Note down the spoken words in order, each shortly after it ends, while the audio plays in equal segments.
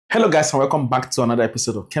Hello guys, and welcome back to another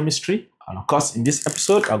episode of chemistry. And of course, in this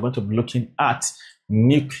episode, I'm going to be looking at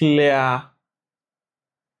nuclear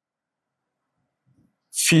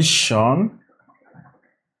fission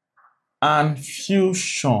and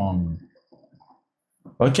fusion.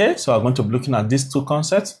 Okay, so I'm going to be looking at these two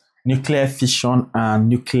concepts, nuclear fission and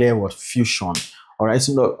nuclear fusion. All right,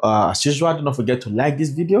 so as usual, do not forget to like this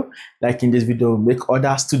video. Liking this video will make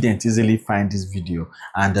other students easily find this video,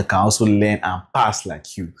 and they can also learn and pass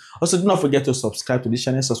like you. Also, do not forget to subscribe to this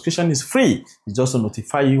channel. Subscription is free. It just will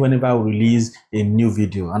notify you whenever we release a new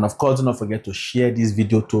video. And of course, do not forget to share this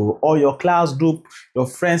video to all your class group, your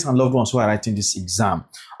friends and loved ones who are writing this exam.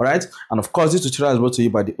 All right, and of course, this tutorial is brought to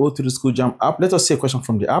you by the O3 School JAMB app. Let us see a question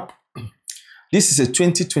from the app. This is a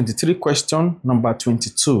 2023 question, number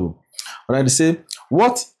 22. All right, they say,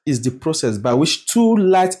 what is the process by which two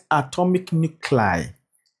light atomic nuclei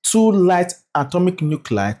combine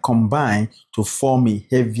to form a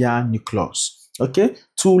heavier nucleus? Okay,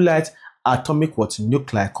 two light atomic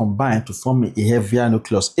nuclei combine to form a heavier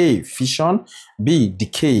nucleus. A, fission. B,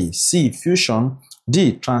 decay. C, fusion.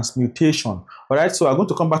 D, transmutation. All right, so I'm going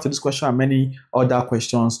to come back to this question and many other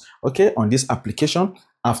questions, okay, on this application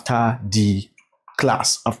after the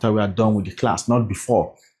class, after we are done with the class, not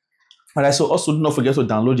before. All right, so also do not forget to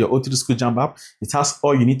download your O3 School JAMB app. It has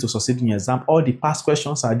all you need to succeed in your exam. All the past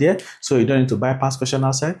questions are there, so you don't need to buy past question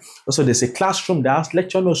outside. Also, there's a classroom that has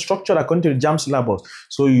lecture notes structured according to the JAMB syllabus,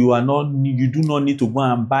 so you do not need to go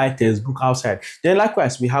and buy textbook outside. Then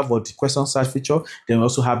likewise, we have the question search feature. Then we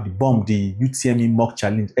also have the BOMB, the UTME mock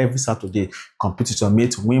challenge every Saturday. Compete with your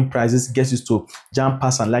mate, win prizes, get used to JAMB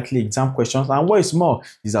pass and likely exam questions. And what is more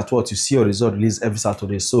is that you see your result released every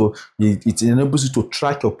Saturday, so it enables you to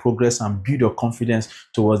track your progress and build your confidence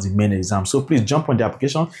towards the main exam. So please jump on the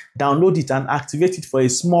application, download it and activate it for a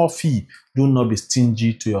small fee. Do not be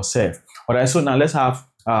stingy to yourself. All right, so now let's have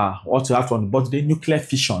what you have on the board today, nuclear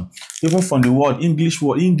fission. Even from the English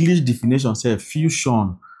definition says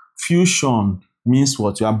fusion. Fusion means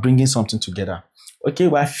what? You are bringing something together. Okay,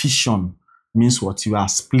 while fission means what? You are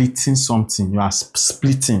splitting something. You are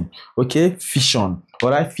splitting. Okay, fission. All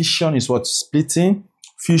right, fission is what? Splitting.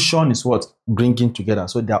 Fusion is what? Bringing together.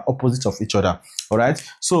 So they are opposites of each other. All right.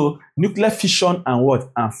 So nuclear fission and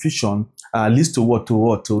what? And fusion leads to what?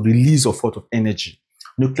 To release of what? Of energy.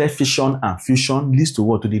 Nuclear fission and fusion leads to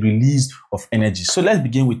what? To the release of energy. So let's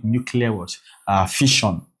begin with nuclear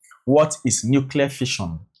fission. What is nuclear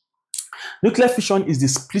fission? Nuclear fission is the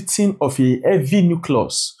splitting of a heavy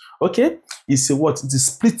nucleus. Okay, it's a what? It's the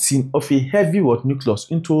splitting of a heavy nucleus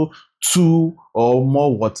into two or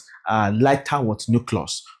more lighter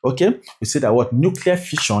nucleus. Okay, we say that nuclear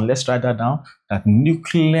fission. Let's write that down. That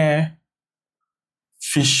nuclear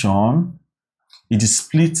fission is the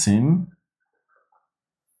splitting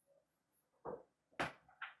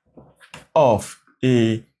of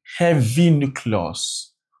a heavy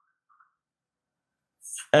nucleus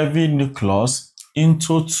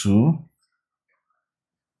into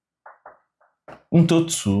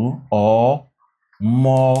two or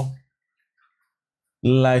more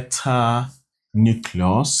lighter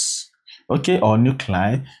nucleus, okay, or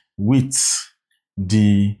nuclei with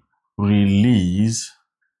the release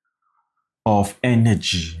of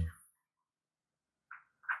energy.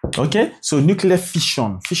 Okay, so nuclear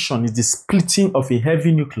fission is the splitting of a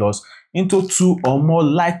heavy nucleus into two or more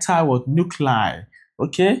lighter nuclei.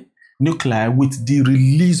 Okay, nuclei with the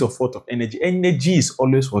release of what? Of energy. Energy is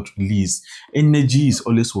always release. Energy is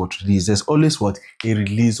always release. There's always a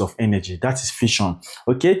release of energy. That is fission.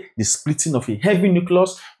 Okay, the splitting of a heavy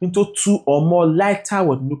nucleus into two or more lighter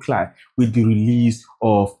nuclei with the release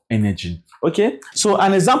of energy. Okay, so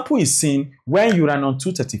an example is seen when uranium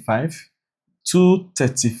 235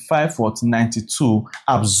 92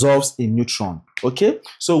 absorbs a neutron. Okay,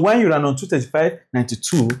 so when uranium 235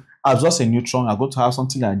 92 absorbs a neutron, I'm going to have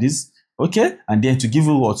something like this. Okay, and then to give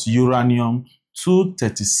you uranium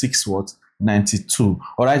 236 92.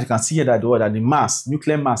 All right, you can see here that the mass,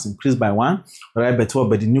 nuclear mass, increased by 1. All right, but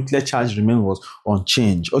the nuclear charge remains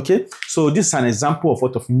unchanged. Okay, so this is an example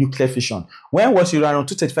of nuclear fission. When uranium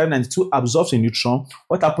 235 92 absorbs a neutron,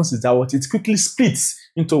 what happens is that it quickly splits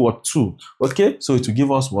into 2. Okay, so it will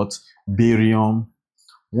give us barium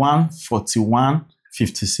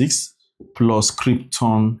 14156 plus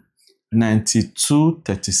krypton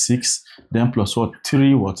 9236, then plus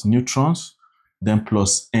 3 neutrons, then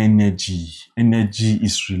plus energy. Energy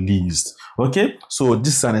is released. Okay, so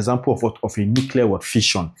this is an example of a nuclear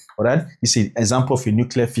fission. All right, this is an example of a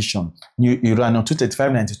nuclear fission. Uranium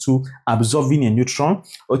 235 92 absorbing a neutron.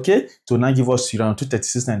 Okay, to now give us uranium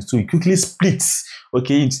 236 92. It quickly splits.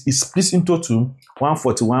 Okay, it splits into two.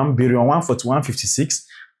 141 barium 14156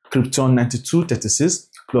 krypton 9236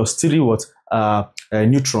 plus 3 what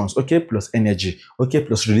neutrons, okay, plus energy, okay,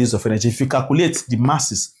 plus release of energy. If you calculate the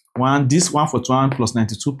masses, this 141 plus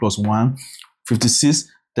 92 plus 1,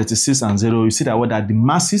 56, 36 and 0, you see that what that the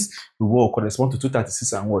masses will correspond to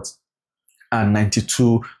 236 and what? And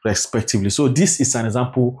 92 respectively. So this is an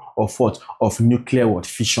example of what? Of nuclear what?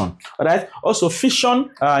 Fission. All right. Also fission,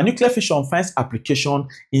 nuclear fission finds application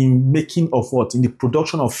in making of what? In the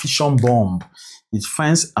production of fission bomb. It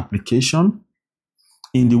finds application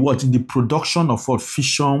in the what? In the production of what?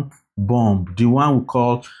 Fission bomb. The one we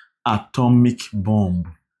call atomic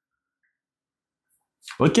bomb.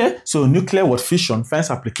 Okay. So nuclear what? Fission finds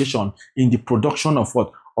application in the production of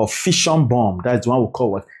what? Of fission bomb. That's the one we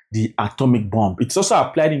call what? The atomic bomb. It's also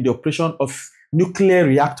applied in the operation of nuclear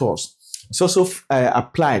reactors. It's also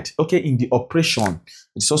applied, okay, in the operation.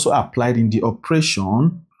 It's also applied in the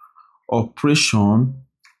operation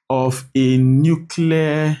of a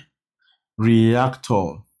nuclear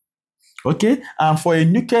reactor. Okay, and for a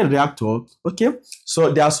nuclear reactor, okay,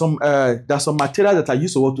 so there are some materials that are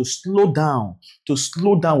used to slow down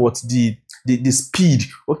what the speed,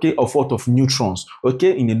 okay, of what? Of neutrons,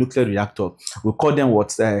 okay, in a nuclear reactor. We call them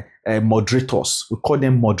what? Moderators. We call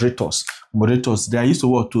them moderators. Moderators. They are used to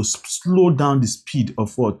what? To slow down the speed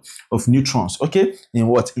of what? Of neutrons, okay, in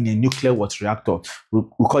what? In a nuclear what? Reactor. We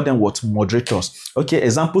call them what? Moderators. Okay,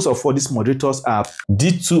 examples of what these moderators are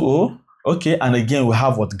D2O. Okay, and again we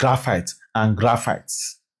have what? Graphite and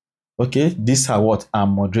graphites. Okay, these are what? Are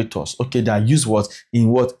moderators. Okay, they are used what?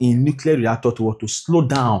 In nuclear reactor to what? To slow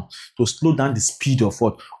down the speed of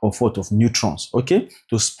what? Of neutrons. Okay,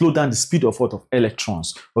 to slow down the speed of what? Of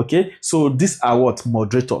electrons. Okay, so these are what?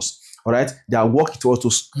 Moderators. All right, their work is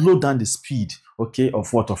to slow down the speed, okay,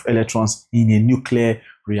 of what? Of electrons in a nuclear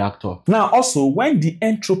reactor. Now, also, when the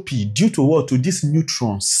entropy due to what? To these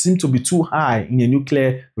neutrons seem to be too high in a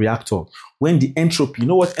nuclear reactor. When the entropy, you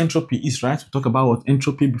know what entropy is, right? We talked about what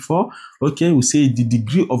entropy before. Okay, we say the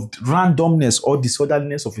degree of randomness or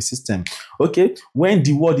disorderliness of a system. Okay, when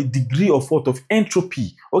the degree of what? Of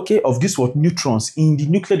entropy, okay, of this what? Neutrons in the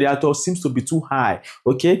nuclear reactor seems to be too high.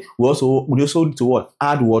 Okay, we also need to what?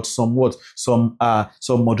 Add what? Some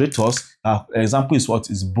moderators. Example is what?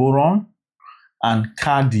 Is boron and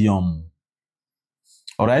cadmium.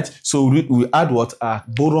 All right, so we add what?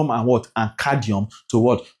 Boron and what? And cadmium to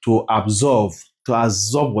what? To absorb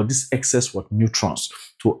what? This excess what? Neutrons.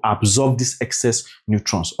 To absorb this excess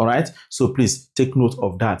neutrons. All right, so please take note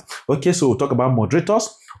of that. Okay, so we'll talk about moderators.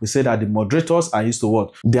 We say that the moderators are used to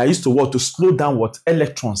what? They are used to what? To slow down what?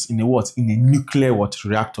 Electrons in a what? In a nuclear what?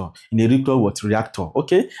 Reactor. In a nuclear what? Reactor.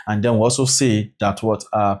 Okay, and then we also say that what?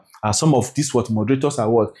 Some of these what? Moderators are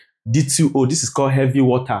what? D2O, this is called heavy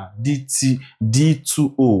water,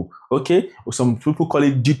 D2O, okay? Some people call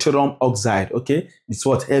it deuterium oxide, okay? It's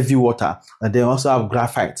what? Heavy water. And they also have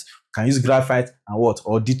graphite. Can use graphite and what?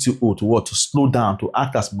 Or D2O to what? To slow down, to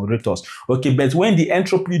act as moderators. Okay, but when the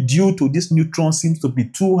entropy due to this neutron seems to be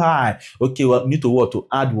too high, okay, we need to what? To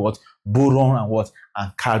add what? Boron and what?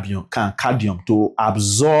 And cadmium to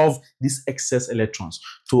absorb these excess electrons.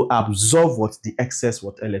 To absorb what? The excess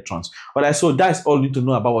what? Electrons. All right, so that's all you need to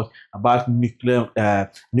know about what? About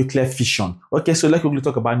nuclear fission. Okay, so let's quickly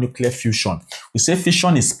talk about nuclear fusion. We say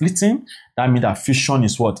fission is splitting. That means that fission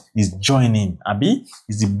is what? Is joining. Abi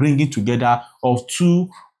is the bringing together of two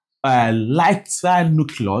lighter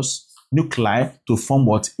nuclei to form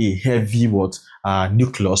what? A heavy what?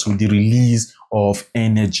 Nucleus with the release of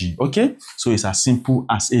energy. Okay, so it's as simple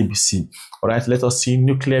as ABC. All right, let us see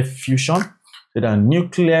nuclear fusion. So the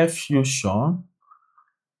nuclear fusion,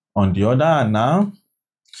 on the other hand, now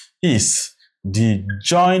is the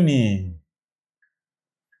joining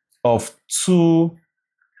of two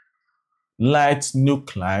light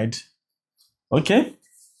nuclide, okay,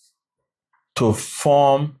 to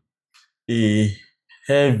form a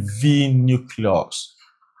heavy nucleus,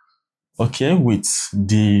 okay, with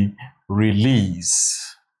the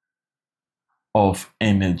release of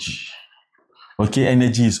energy. Okay,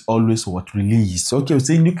 energy is always what? Released. Okay, we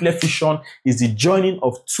say nuclear fission is the joining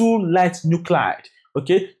of two light nuclide,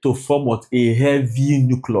 okay, to form what? A heavy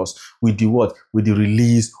nucleus with the what? With the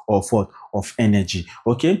release of what? Of energy.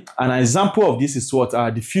 Okay, an example of this is what?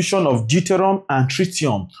 The fusion of deuterium and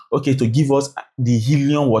tritium, okay, to give us the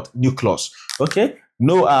helium what? Nucleus. Okay,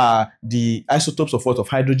 know the isotopes of what? Of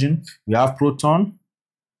hydrogen. We have proton,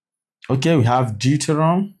 okay, we have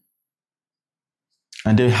deuterium,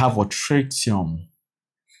 and then we have what? Tritium.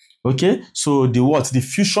 Okay, so the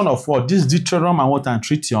fusion of what? This deuterium and what? And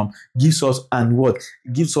tritium gives us and what?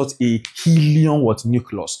 Gives us a helium what?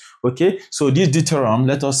 Nucleus. Okay, so this deuterium,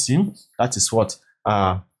 let us see, that is what?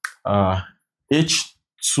 H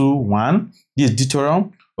 2, 1. This is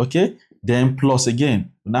deuterium, okay? Then plus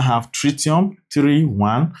again, we now have tritium, 3,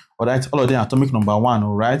 1. All right, all of them atomic number 1,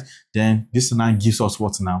 all right? Then this now gives us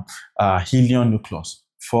what now? Helium nucleus,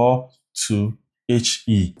 4, 2,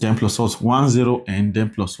 He. Then plus what? 1, 0, and then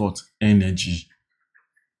plus what? Energy.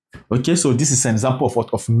 Okay, so this is an example of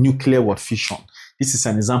what? Of nuclear what? Fission. This is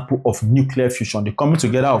an example of nuclear fusion. The coming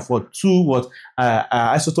together of what? Two what?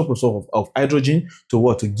 Isotopes of hydrogen to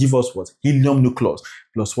what? To give us what? Helium nucleus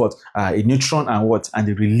plus what? A neutron and what? And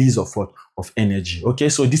the release of what? Of energy. Okay,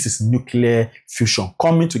 so this is nuclear fusion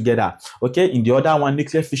coming together. Okay, in the other one,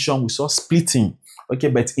 nuclear fission, we saw splitting. Okay,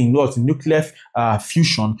 but in what? Nuclear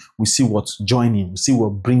fusion, we see what? Joining. We see what?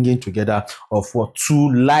 Bringing together of what? Two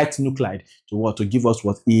light nuclei to what? To give us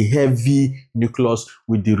what? A heavy nucleus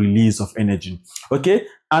with the release of energy. Okay,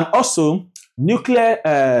 and also nuclear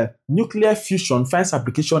fusion finds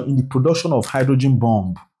application in the production of hydrogen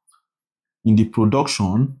bomb. In the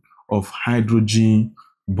production of hydrogen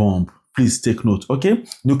bomb. Please take note, okay?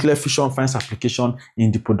 Nuclear fission finds application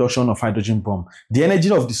in the production of hydrogen bomb. The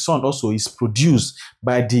energy of the sun also is produced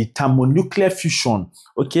by the thermonuclear fusion,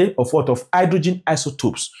 okay, of what? Of hydrogen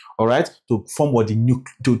isotopes, all right, to form what?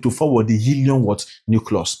 To form what? The helium what?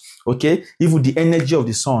 Nucleus, okay? Even the energy of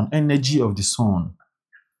the sun,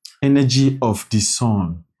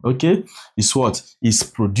 okay, is what? Is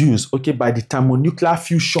produced, okay, by the thermonuclear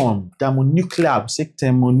fusion.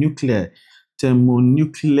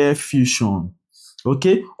 Thermonuclear fusion,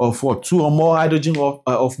 okay, of what? Two or more hydrogen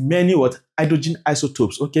of many what? Hydrogen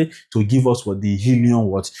isotopes, okay, to give us what? The helium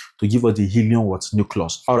what? To give us the helium what?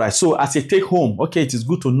 Nucleus. All right, so as a take home, okay, it is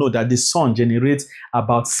good to know that the sun generates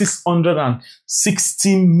about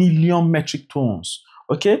 660 million metric tons,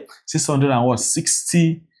 okay,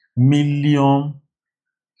 660 million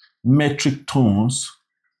metric tons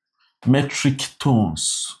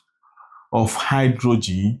of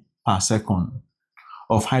hydrogen per second.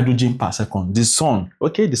 The sun,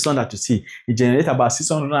 okay, the sun that you see, it generates about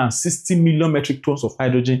 660 million metric tons of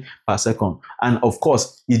hydrogen per second. And of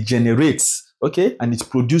course, it generates, okay, and it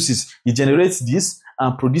generates this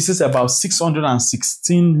and produces about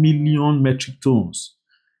 616 million metric tons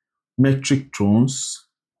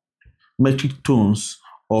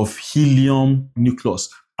of helium nucleus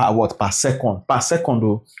per what? Per second,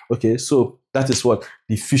 though. Okay, so that is what?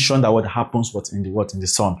 The fission that what happens what? In the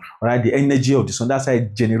sun. All right, the energy of the sun, that's how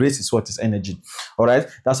it generates its what? Is energy. All right,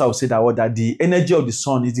 that's how we say that the energy of the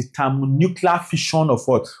sun is the thermonuclear fission of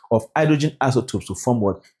what? Of hydrogen isotopes to form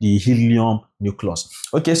what? The helium nucleus.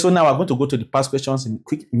 Okay, so now we're going to go to the past questions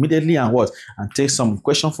immediately and what? And take some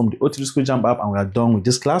questions from the O3 School JAMB app, and we are done with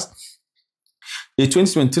this class. The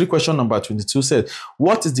 2023 question number 22 says,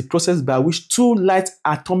 what is the process by which two light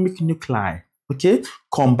atomic nuclei, okay,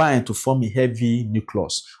 combine to form a heavy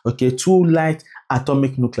nucleus? Okay, two light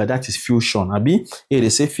atomic nuclei, that is fusion. A, they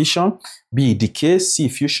say fission, B, decay, C,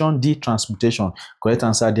 fusion, D, transmutation. Correct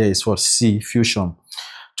answer there is what? C, fusion.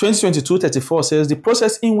 2022-34 says, the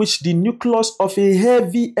process in which the nucleus of a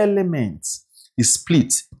heavy element is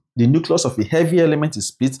split. The nucleus of a heavy element is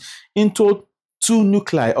split into two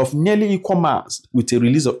nuclei of nearly equal mass with a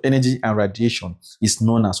release of energy and radiation is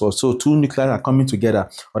known as well. So two nuclei are coming together.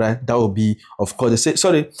 All right, that will be, of course, they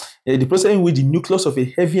say, the process in which the nucleus of a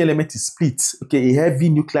heavy element is split. Okay, a heavy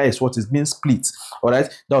nuclei is what is being split. All right,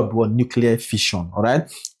 that will be what? Nuclear fission. All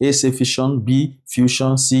right, A, say fission, B,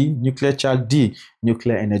 fusion, C, nuclear charge, D,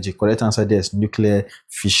 nuclear energy. Correct answer there is nuclear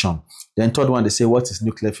fission. Then third one, they say, what is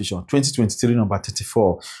nuclear fission? 2023 number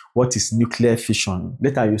 34. What is nuclear fission?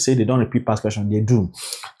 Later you say they don't repeat past question. They do.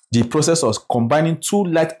 The process of combining two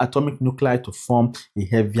light atomic nuclei to form a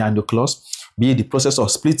heavier nucleus. B, the process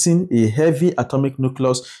of splitting a heavy atomic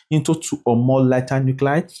nucleus into two or more lighter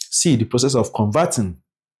nuclei. C, the process of converting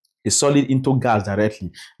a solid into gas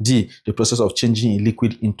directly. D, the process of changing a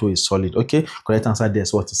liquid into a solid. Okay, correct answer there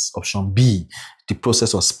is what is option B, the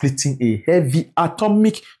process of splitting a heavy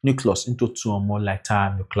atomic nucleus into two or more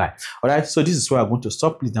lighter nuclei. All right, so this is where I'm going to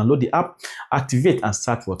stop. Please download the app, activate, and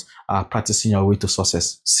start what? Practicing your way to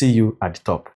success. See you at the top.